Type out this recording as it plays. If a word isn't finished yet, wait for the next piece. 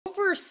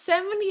over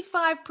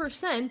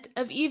 75%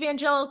 of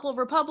evangelical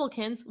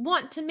Republicans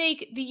want to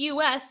make the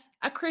U.S.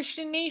 a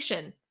Christian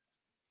nation.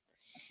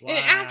 Wow.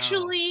 And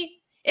actually,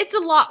 it's a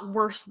lot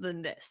worse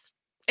than this.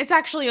 It's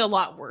actually a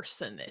lot worse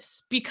than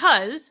this,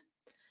 because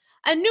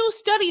a new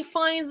study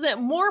finds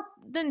that more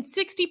than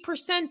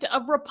 60%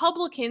 of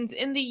Republicans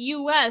in the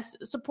U.S.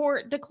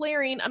 support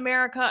declaring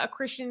America a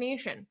Christian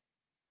nation.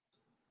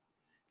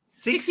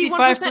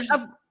 65%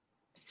 of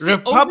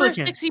Republicans. Over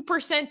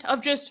 60%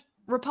 of just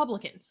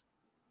Republicans.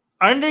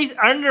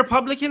 Aren't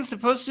Republicans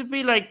supposed to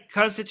be like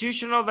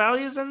constitutional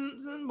values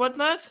and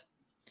whatnot?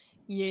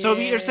 Yeah. So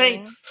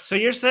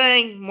you're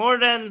saying more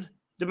than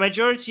the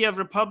majority of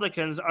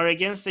Republicans are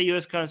against the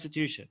U.S.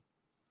 Constitution.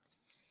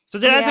 So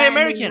they're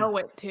anti-American. And they know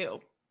it too,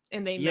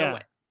 and they know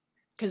it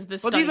because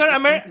this. Well,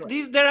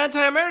 they're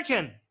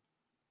anti-American.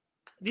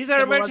 These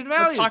are American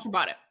values. Let's talk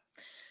about it.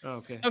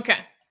 Okay.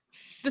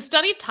 The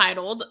study,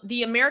 titled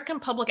 "The American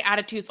Public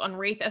Attitudes on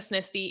Race,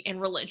 Ethnicity, and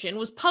Religion,"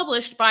 was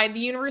published by the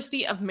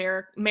University of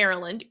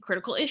Maryland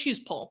Critical Issues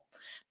Poll.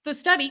 The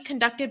study,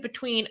 conducted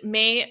between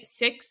May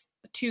 6th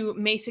to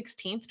May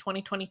 16th,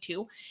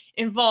 2022,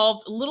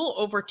 involved a little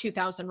over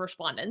 2,000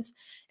 respondents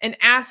and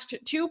asked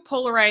two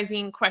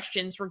polarizing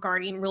questions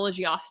regarding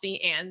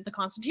religiosity and the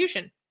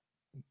Constitution.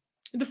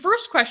 The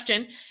first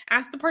question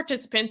asked the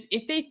participants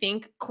if they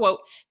think,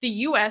 quote, the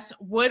U.S.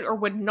 would or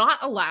would not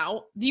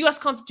allow, the U.S.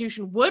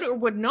 Constitution would or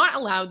would not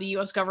allow the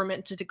U.S.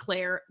 government to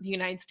declare the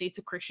United States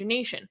a Christian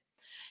nation.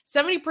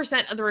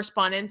 70% of the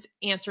respondents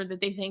answered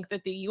that they think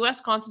that the U.S.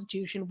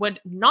 Constitution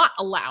would not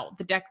allow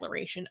the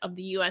declaration of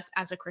the U.S.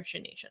 as a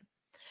Christian nation.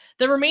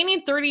 The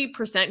remaining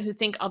 30% who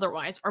think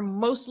otherwise are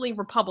mostly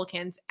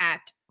Republicans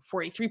at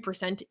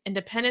 43%,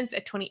 Independents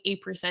at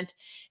 28%,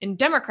 and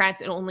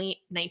Democrats at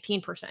only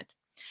 19%.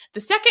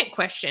 The second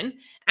question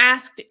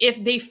asked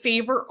if they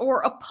favor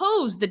or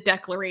oppose the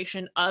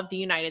declaration of the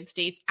United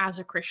States as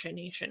a Christian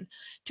nation,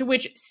 to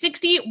which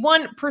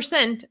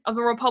 61% of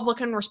the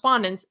Republican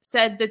respondents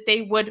said that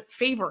they would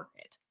favor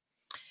it.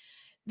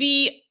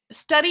 The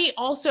study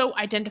also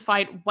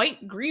identified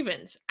white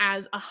grievance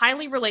as a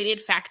highly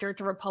related factor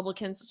to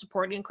Republicans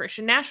supporting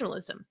Christian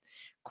nationalism.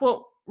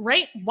 Quote,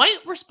 white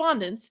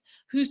respondents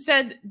who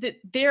said that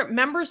their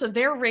members of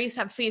their race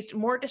have faced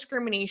more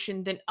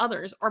discrimination than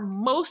others are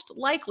most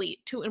likely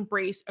to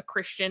embrace a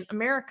Christian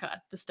America,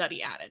 the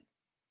study added.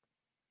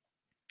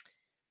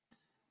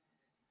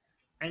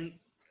 And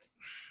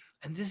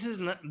this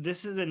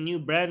is a new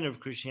brand of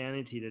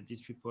Christianity that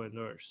these people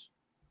endorse.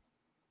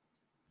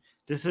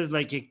 This is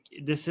like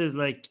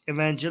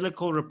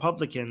evangelical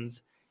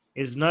Republicans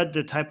is not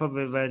the type of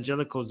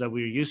evangelicals that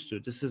we're used to.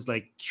 This is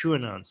like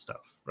QAnon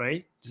stuff,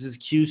 right? This is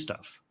Q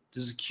stuff.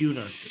 This is Q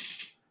nonsense.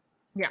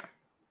 Yeah.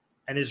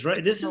 And it's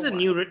right. This is a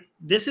new.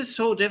 This is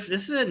so different.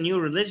 This is a new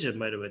religion,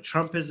 by the way.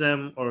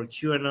 Trumpism or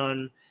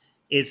QAnon.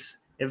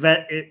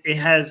 It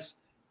has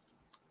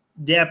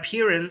the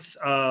appearance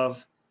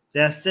of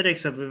the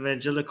aesthetics of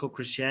evangelical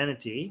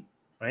Christianity,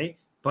 right?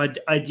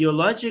 But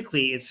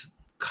ideologically, it's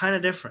kind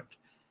of different.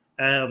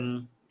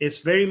 It's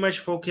very much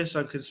focused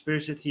on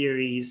conspiracy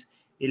theories,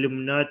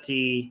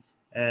 Illuminati,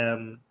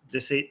 the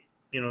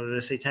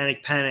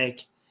Satanic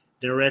Panic,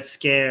 the Red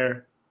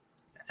Scare,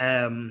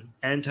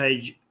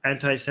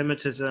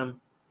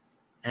 anti-Semitism,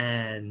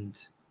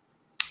 and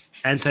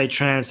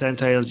anti-trans,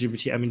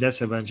 anti-LGBT. I mean,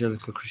 that's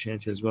evangelical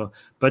Christianity as well.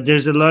 But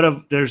there's a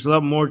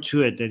lot more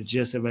to it than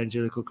just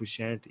evangelical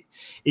Christianity.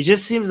 It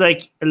just seems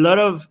like a lot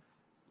of,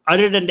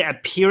 other than the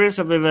appearance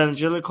of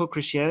evangelical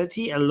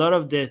Christianity, a lot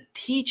of the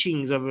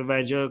teachings of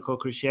evangelical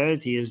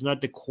Christianity is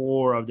not the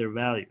core of their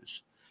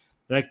values.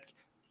 Like,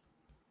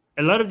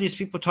 a lot of these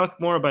people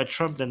talk more about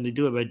Trump than they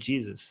do about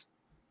Jesus.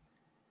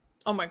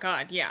 Oh my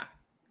God, yeah.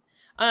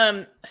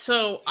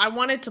 So I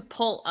wanted to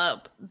pull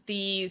up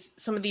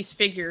some of these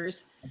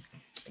figures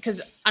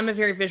because I'm a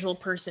very visual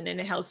person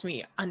and it helps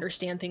me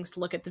understand things to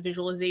look at the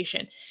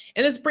visualization.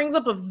 And this brings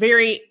up a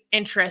very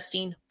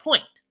interesting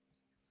point.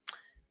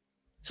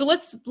 So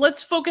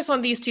let's focus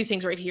on these two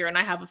things right here, and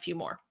I have a few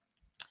more.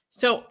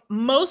 So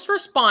most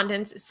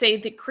respondents say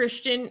that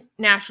Christian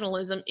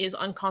nationalism is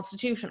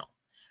unconstitutional.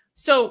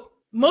 So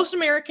most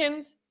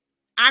Americans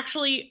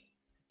actually,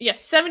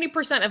 yes,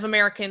 70% of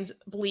Americans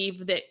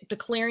believe that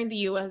declaring the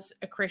U.S.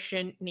 a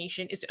Christian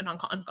nation is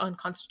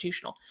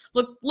unconstitutional.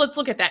 Let's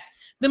look at that.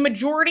 The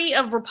majority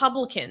of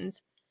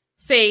Republicans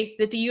say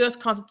that the U.S.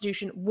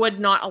 Constitution would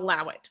not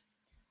allow it.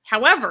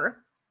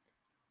 However,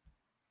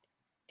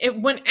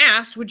 when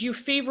asked, would you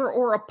favor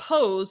or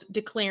oppose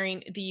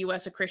declaring the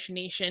U.S. a Christian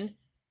nation,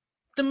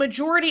 the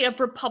majority of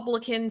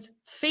Republicans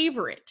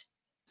favor it.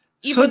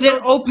 So they're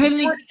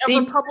openly...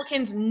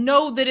 Republicans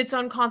know that it's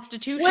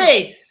unconstitutional.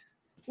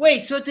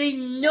 Wait, so they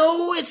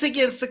know it's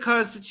against the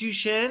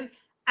Constitution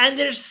and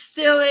they're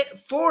still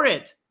for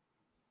it.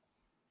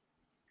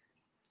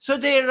 So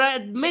they're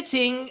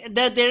admitting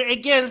that they're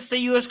against the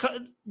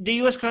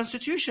U.S.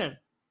 Constitution.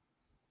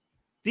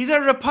 These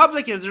are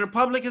Republicans. The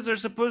Republicans are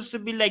supposed to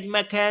be like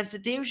my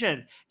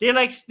Constitution. They're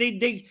like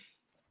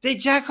they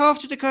jack off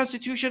to the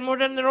Constitution more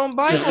than their own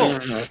Bible.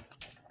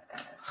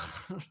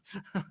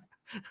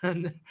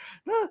 And,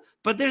 no,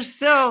 but they're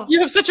still. You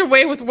have such a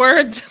way with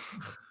words.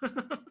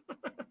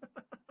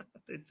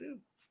 They do.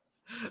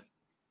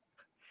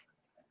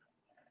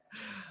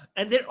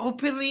 And they're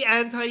openly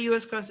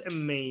anti-U.S.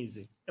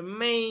 Amazing.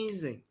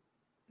 Amazing.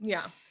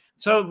 Yeah.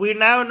 So we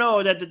now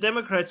know that the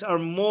Democrats are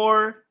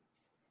more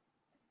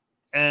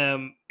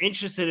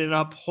interested in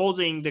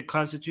upholding the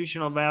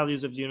constitutional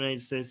values of the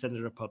United States than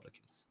the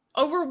Republicans.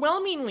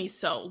 Overwhelmingly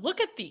so. Look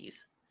at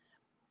these.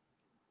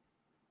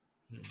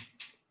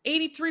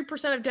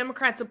 83% of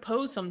Democrats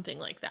oppose something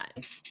like that,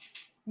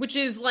 which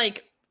is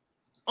like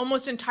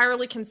almost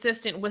entirely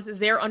consistent with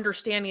their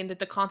understanding that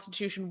the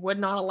Constitution would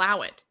not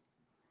allow it.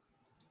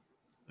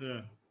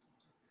 Yeah.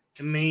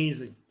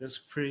 Amazing. That's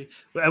pretty.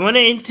 I want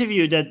to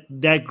interview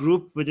that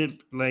group with it,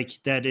 like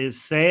that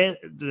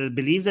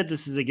believes that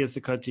this is against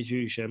the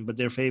Constitution, but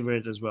they're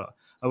favorite as well.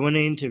 I want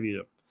to interview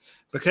them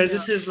because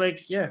this is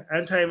like,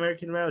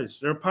 anti-American values.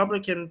 The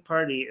Republican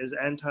Party is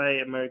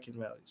anti-American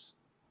values.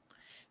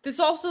 This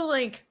also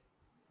like,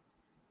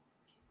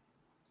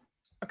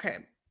 okay.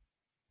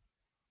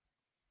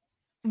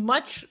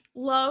 Much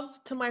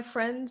love to my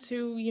friends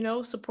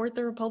who, support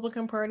the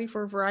Republican Party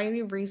for a variety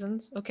of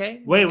reasons.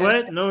 Okay. Wait,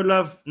 what? No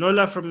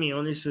love from me.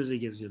 Only Susie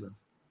gives you love.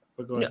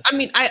 But go ahead. I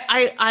mean,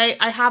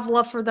 I have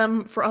love for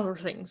them for other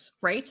things,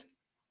 right?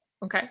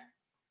 Okay.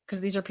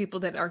 Because these are people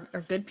that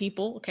are good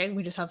people. Okay.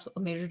 We just have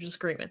major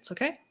disagreements.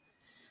 Okay.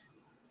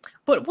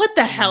 But what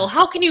the hell?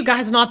 How can you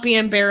guys not be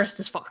embarrassed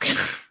as fuck?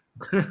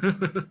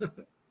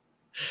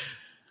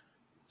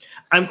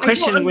 I'm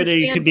questioning whether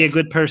you could be a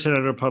good person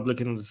and a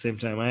Republican at the same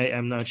time.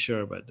 I'm not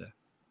sure about that.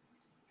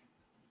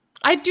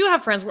 I do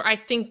have friends where I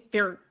think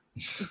they're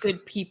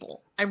good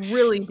people. I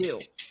really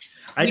do.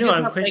 I know,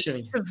 I'm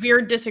questioning.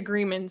 Severe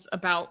disagreements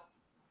about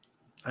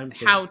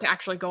how to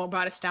actually go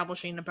about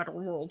establishing a better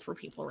world for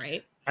people,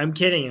 right? I'm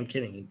kidding.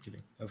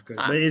 Of course.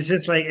 But it's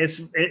just like,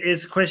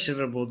 it's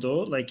questionable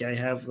though. Like I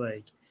have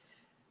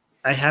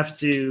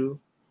to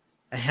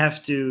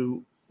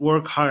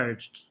work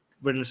hard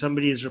when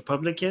somebody is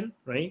Republican,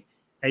 right?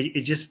 I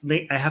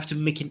have to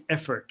make an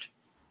effort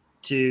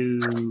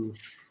to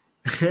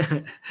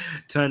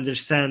to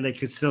understand they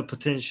could still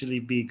potentially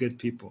be good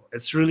people.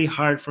 It's really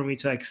hard for me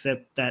to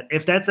accept that.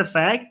 If that's a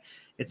fact,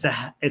 it's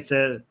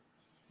a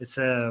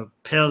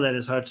pill that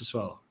is hard to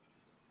swallow.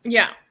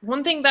 Yeah.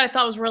 One thing that I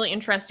thought was really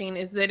interesting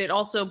is that it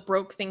also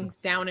broke things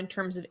down in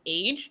terms of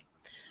age.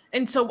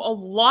 And so a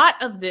lot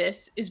of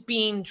this is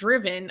being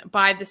driven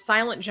by the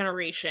silent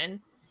generation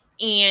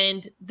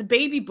and the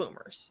baby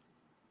boomers.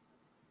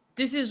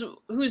 This is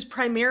who's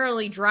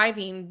primarily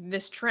driving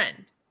this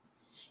trend.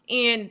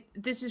 And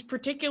this is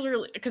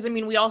particularly because, I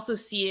mean, we also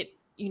see it,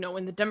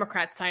 in the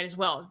Democrat side as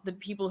well. The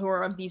people who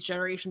are of these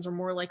generations are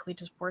more likely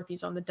to support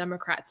these on the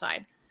Democrat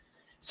side.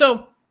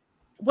 So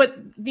what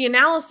the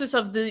analysis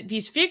of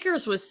these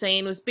figures was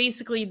saying was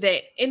basically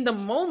that in the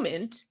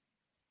moment,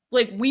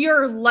 like we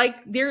are like,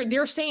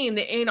 they're saying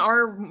that in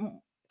our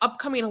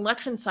upcoming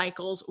election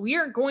cycles, we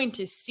are going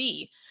to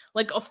see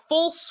like a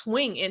full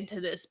swing into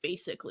this,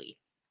 basically.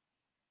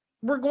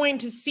 We're going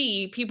to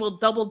see people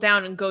double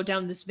down and go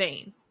down this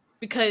vein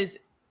because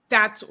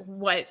that's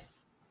what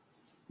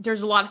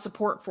there's a lot of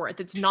support for it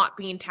that's not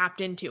being tapped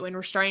into. And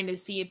we're starting to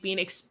see it being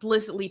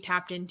explicitly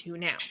tapped into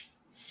now.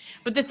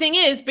 But the thing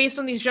is, based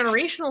on these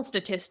generational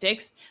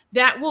statistics,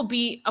 that will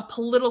be a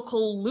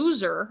political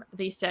loser,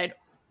 they said,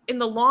 in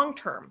the long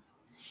term.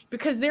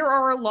 Because there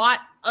are a lot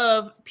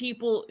of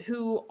people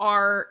who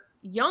are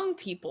young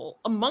people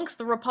amongst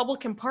the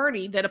Republican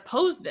Party that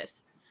oppose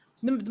this.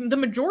 The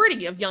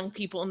majority of young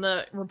people in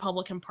the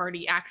Republican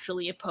Party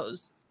actually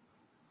oppose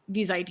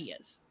these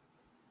ideas.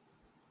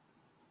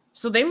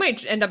 So they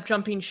might end up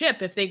jumping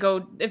ship if they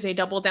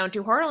double down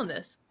too hard on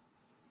this.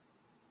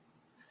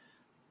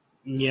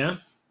 Yeah.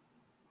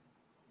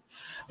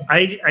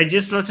 I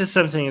just noticed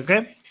something,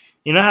 okay?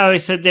 You know how I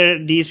said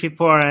these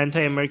people are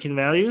anti-American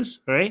values,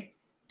 right?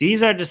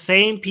 These are the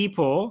same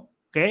people,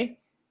 okay,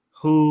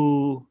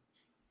 who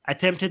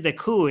attempted the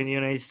coup in the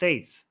United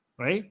States,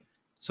 right?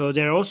 So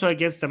they're also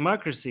against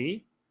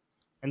democracy,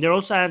 and they're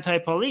also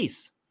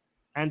anti-police,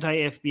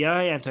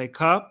 anti-FBI,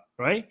 anti-cop,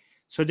 right?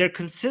 So they're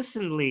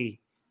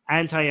consistently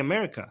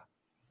anti-America.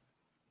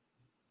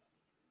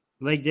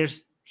 Like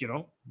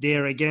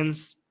they're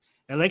against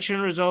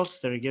election results,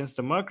 they're against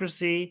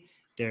democracy,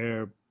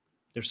 they're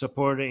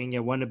supporting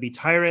a wannabe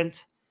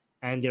tyrant,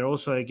 and they're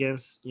also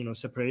against,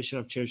 separation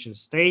of church and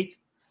state.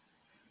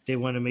 They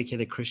want to make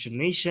it a Christian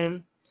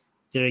nation.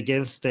 They're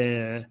against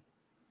the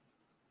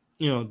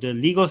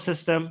legal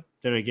system.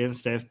 They're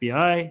against the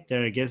FBI.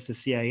 They're against the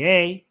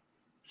CIA.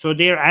 So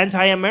they're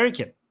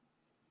anti-American.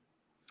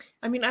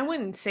 I mean, I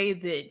wouldn't say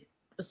that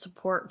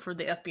support for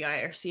the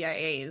FBI or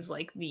CIA is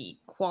like the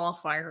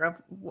qualifier of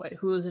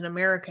who is an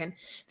American.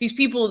 These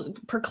people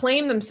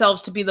proclaim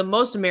themselves to be the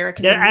most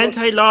American. They're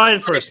anti-law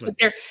enforcement.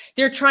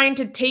 They're trying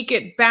to take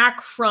it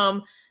back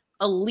from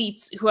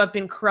elites who have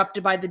been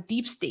corrupted by the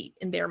deep state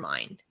in their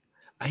mind.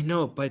 I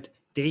know, but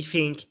they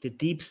think the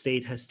deep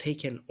state has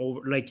taken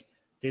over. Like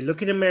they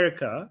look at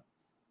America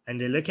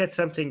and they look at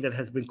something that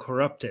has been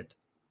corrupted,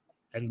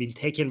 and been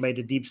taken by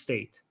the deep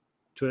state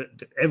to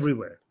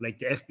everywhere, like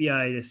the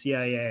FBI, the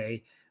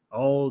CIA,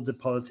 all the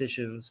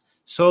politicians.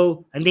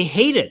 So, and they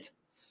hate it.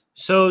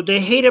 So they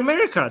hate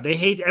America. They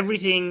hate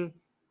everything.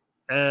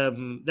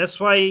 That's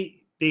why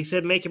they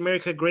said make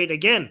America great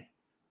again,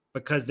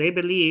 because they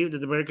believe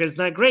that America is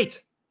not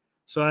great.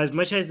 So as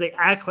much as they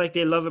act like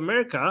they love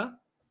America,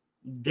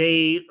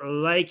 they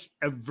like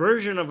a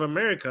version of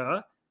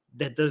America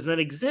that does not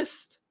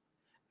exist.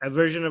 A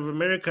version of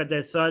America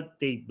that thought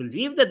they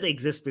believed that they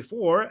exist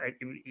before. It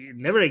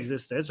never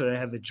existed. So they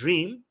have a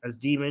dream. As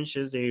Dee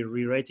mentions, they're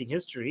rewriting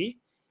history.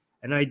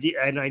 An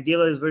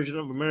idealized version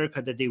of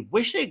America that they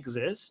wish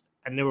exists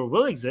and never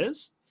will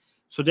exist.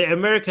 So the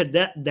America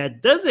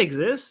that does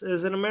exist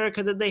is an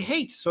America that they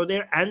hate. So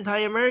they're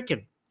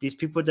anti-American. These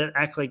people that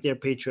act like they're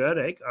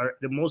patriotic are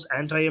the most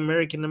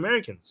anti-American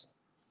Americans.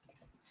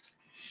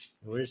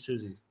 Where's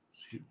Susie?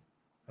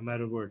 I'm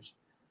out of words.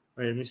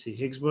 All right, let me see.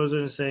 Higgs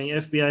boson is saying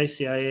FBI,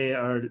 CIA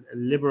are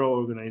liberal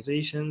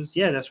organizations.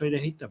 Yeah, that's why they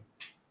hate them.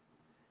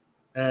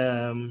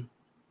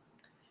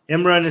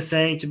 Imran is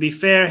saying, to be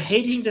fair,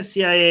 hating the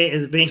CIA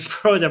is being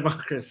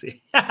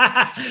pro-democracy.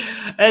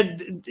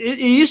 And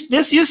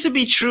this used to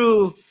be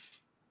true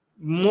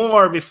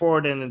more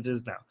before than it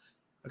is now.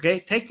 Okay,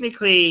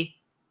 technically,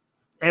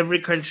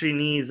 every country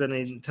needs an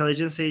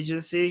intelligence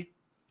agency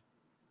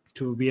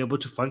to be able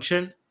to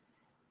function.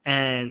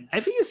 And I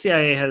think the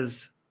CIA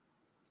has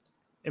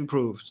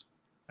improved.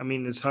 I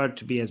mean, it's hard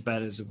to be as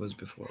bad as it was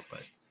before,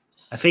 but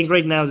I think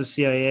right now the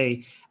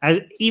CIA,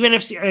 even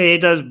if CIA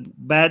does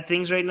bad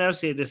things right now,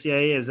 the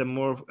CIA is a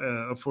more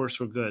a force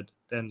for good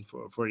than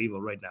for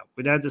evil right now.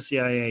 Without the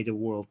CIA, the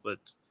world would,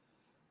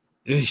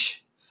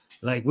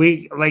 like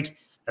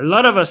a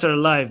lot of us are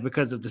alive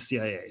because of the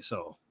CIA.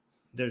 So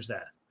there's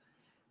that.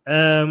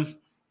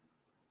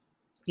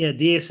 Yeah,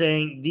 Dee is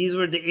saying these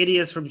were the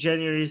idiots from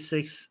January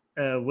 6th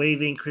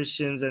waving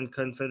Christians and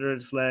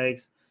Confederate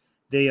flags.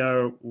 They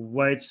are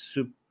white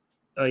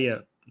oh yeah,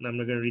 I'm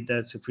not going to read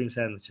that. Supreme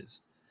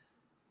sandwiches.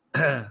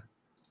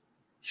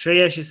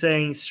 Shreya, she's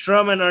saying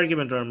strawman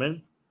argument,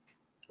 Armin.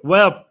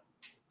 Well,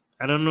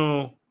 I don't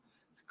know.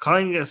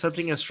 Calling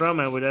something a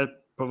strawman without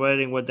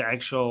providing what the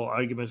actual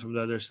argument from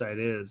the other side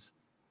is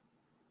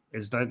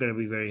not going to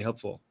be very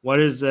helpful. What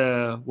is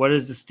the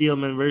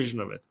Steelman version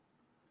of it?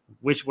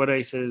 Which one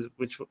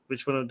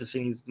of the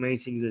things, many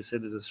things I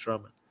said is a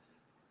strawman.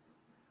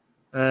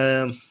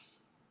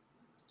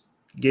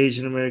 Gage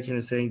in American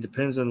is saying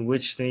depends on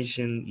which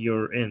nation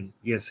you're in.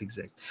 Yes,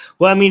 exactly.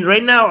 Well, I mean,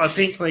 right now I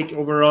think like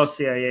overall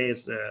CIA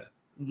is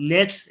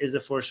net is a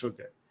force for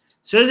good.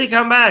 Susie,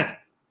 come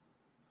back.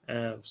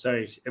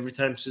 Sorry, every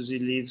time Susie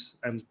leaves,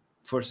 I'm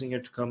forcing her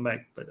to come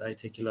back, but I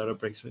take a lot of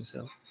breaks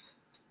myself.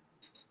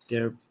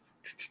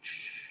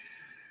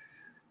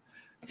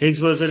 Higgs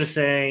boson is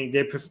saying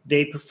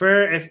they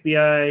prefer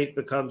FBI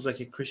becomes like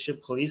a Christian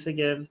police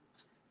again.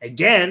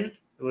 Again,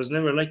 it was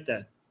never like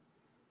that.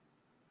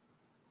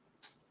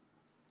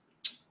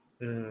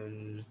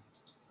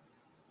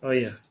 Oh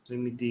yeah, let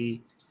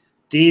me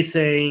D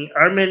saying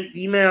Armin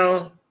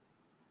email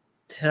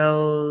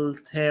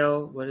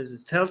telltale. What is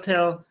it?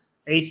 Telltale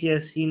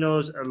atheist. He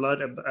knows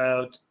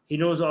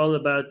all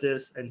about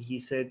this, and he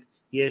said,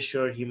 yeah,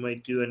 sure, he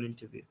might do an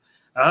interview.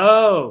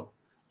 Oh,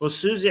 well,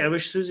 Susie, I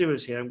wish Susie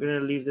was here. I'm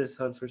gonna leave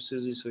this on for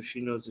Susie so she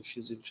knows if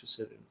she's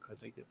interested in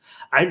contacting.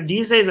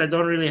 These days I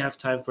don't really have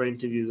time for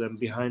interviews. I'm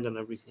behind on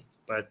everything,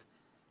 but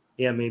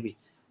yeah, maybe.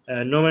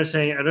 No one's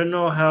saying, I don't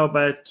know how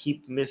about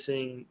keep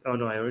missing. Oh,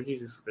 no, I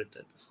already read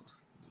that before.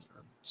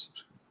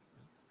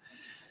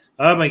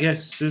 Oh, my God.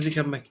 Susie,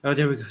 come back. Oh,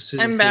 there we go.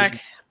 Susie, I'm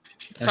back.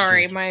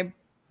 Sorry, I'm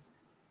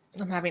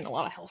having a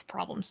lot of health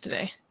problems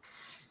today.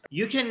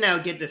 You can now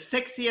get the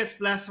sexiest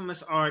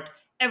blasphemous art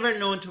ever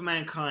known to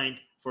mankind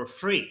for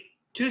free.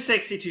 Too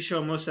sexy to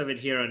show most of it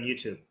here on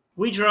YouTube.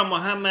 We draw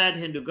Muhammad,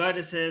 Hindu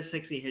goddesses,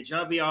 sexy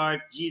hijabi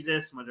art,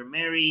 Jesus, Mother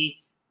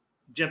Mary,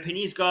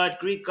 Japanese god,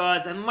 Greek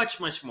gods, and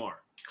much, much more.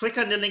 Click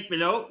on the link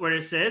below where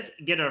it says,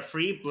 get our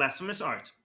free blasphemous art.